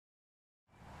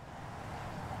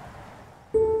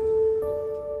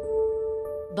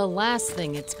The last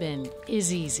thing it's been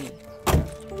is easy.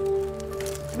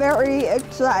 Very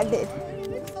excited.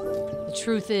 The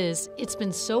truth is, it's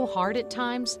been so hard at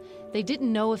times, they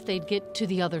didn't know if they'd get to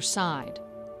the other side.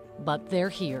 But they're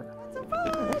here.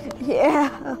 Yeah.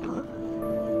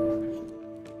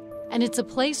 And it's a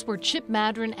place where Chip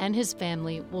Madron and his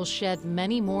family will shed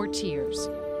many more tears.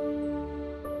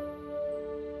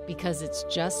 Because it's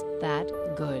just that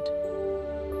good.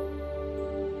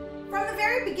 From the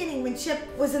very beginning, when Chip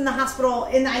was in the hospital,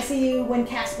 in the ICU, when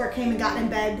Casper came and got in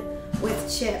bed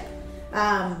with Chip,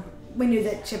 we knew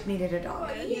that Chip needed a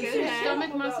dog. Use your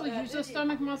stomach muscles, use your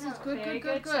stomach muscles.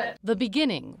 Good. The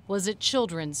beginning was at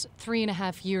Children's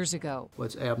 3.5 years ago.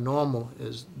 What's abnormal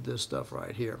is this stuff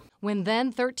right here. When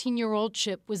then 13-year-old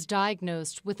Chip was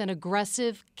diagnosed with an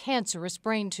aggressive, cancerous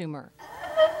brain tumor.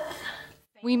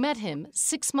 We met him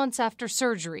 6 months after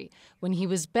surgery when he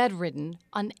was bedridden,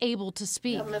 unable to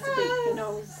speak.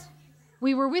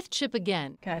 We were with Chip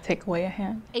again. Can I take away a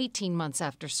hand? 18 months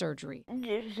after surgery.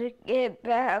 Just to get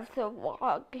back to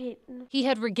walking. He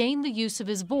had regained the use of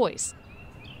his voice.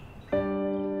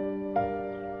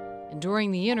 And during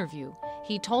the interview,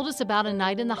 he told us about a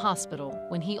night in the hospital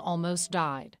when he almost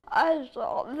died. I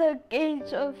saw the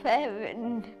gates of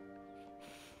heaven,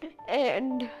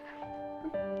 and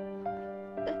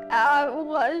I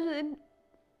wasn't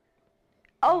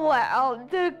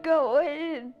allowed to go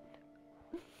in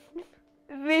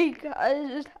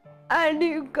because I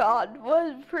knew God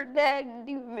was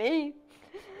protecting me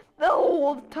the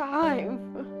whole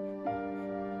time.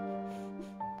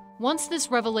 Once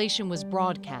this revelation was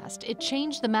broadcast, it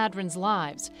changed the Madrons'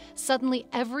 lives. Suddenly,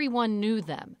 everyone knew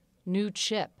them, knew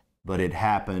Chip. But it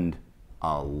happened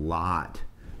a lot.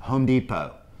 Home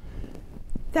Depot.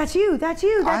 That's you.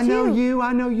 I know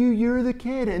you, you're the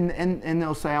kid. And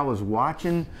they'll say, I was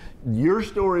watching your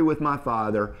story with my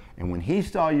father, and when he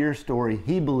saw your story,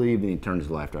 he believed and he turned his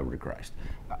life over to Christ.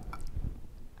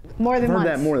 More than once. I've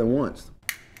heard that more than once.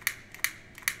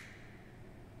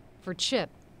 For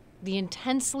Chip, the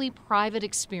intensely private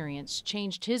experience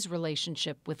changed his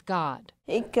relationship with God.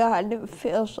 He kind of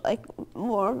feels like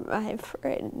more my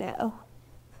friend now.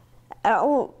 I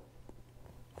don't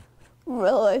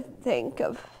really think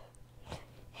of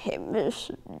him as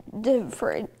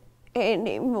different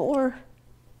anymore.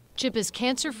 Chip is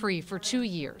cancer-free for 2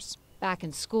 years, back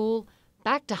in school,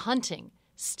 back to hunting,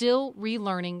 still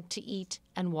relearning to eat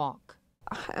and walk.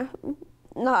 I'm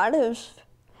not as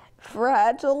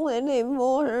fragile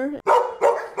anymore.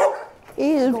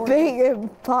 He's big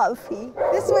and puffy.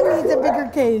 This one needs a bigger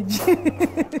cage.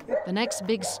 The next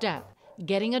big step,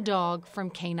 getting a dog from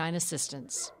Canine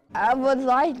Assistance. I would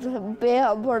like to be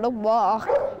able to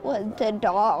walk with the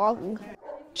dog.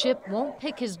 Chip won't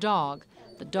pick his dog.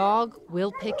 The dog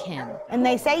will pick him. And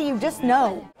they say you just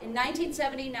know. In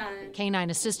 1979. Canine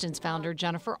Assistance founder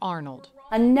Jennifer Arnold.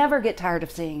 I never get tired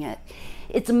of seeing it.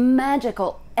 It's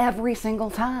magical every single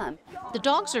time. The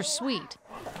dogs are sweet,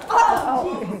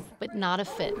 but not a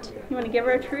fit. You want to give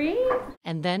her a treat?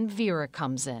 And then Vera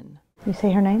comes in. Can you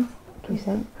say her name? Can you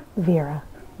say it? Vera.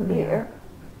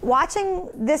 Watching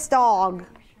this dog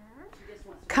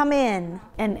come in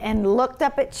and looked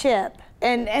up at Chip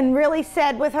and really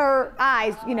said with her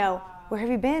eyes, you know, where have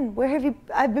you been?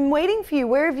 I've been waiting for you.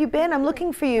 Where have you been? I'm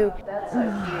looking for you. That's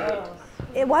so cute.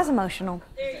 It was emotional.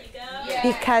 There you go.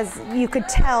 Because you could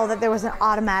tell that there was an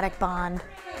automatic bond.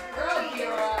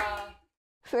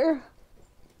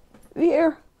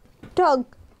 Vera, dog.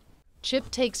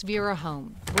 Chip takes Vera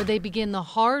home, where they begin the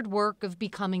hard work of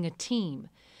becoming a team.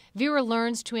 Vera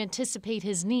learns to anticipate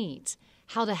his needs,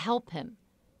 how to help him,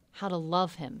 how to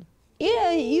love him.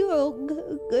 Yeah, you're a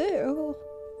good girl.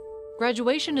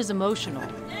 Graduation is emotional.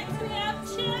 Next we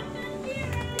have Chip and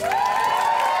Vera.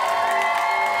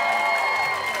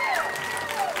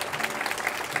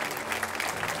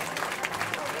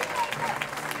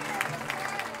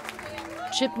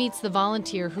 Chip meets the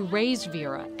volunteer who raised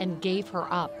Vera and gave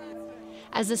her up.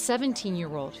 As a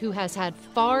 17-year-old who has had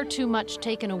far too much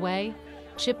taken away,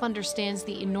 Chip understands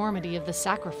the enormity of the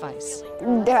sacrifice.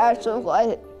 That's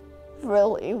what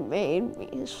really made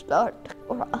me start to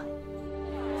cry.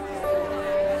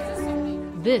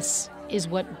 This is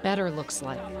what better looks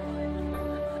like.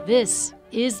 This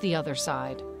is the other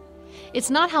side.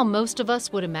 It's not how most of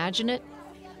us would imagine it,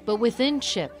 but within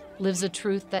Chip lives a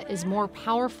truth that is more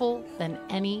powerful than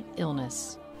any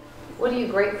illness. What are you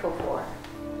grateful for?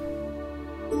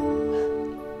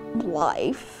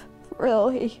 Life,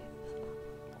 really.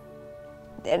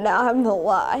 And I'm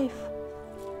alive.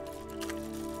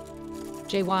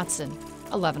 Jay Watson,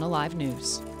 11 Alive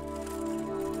News.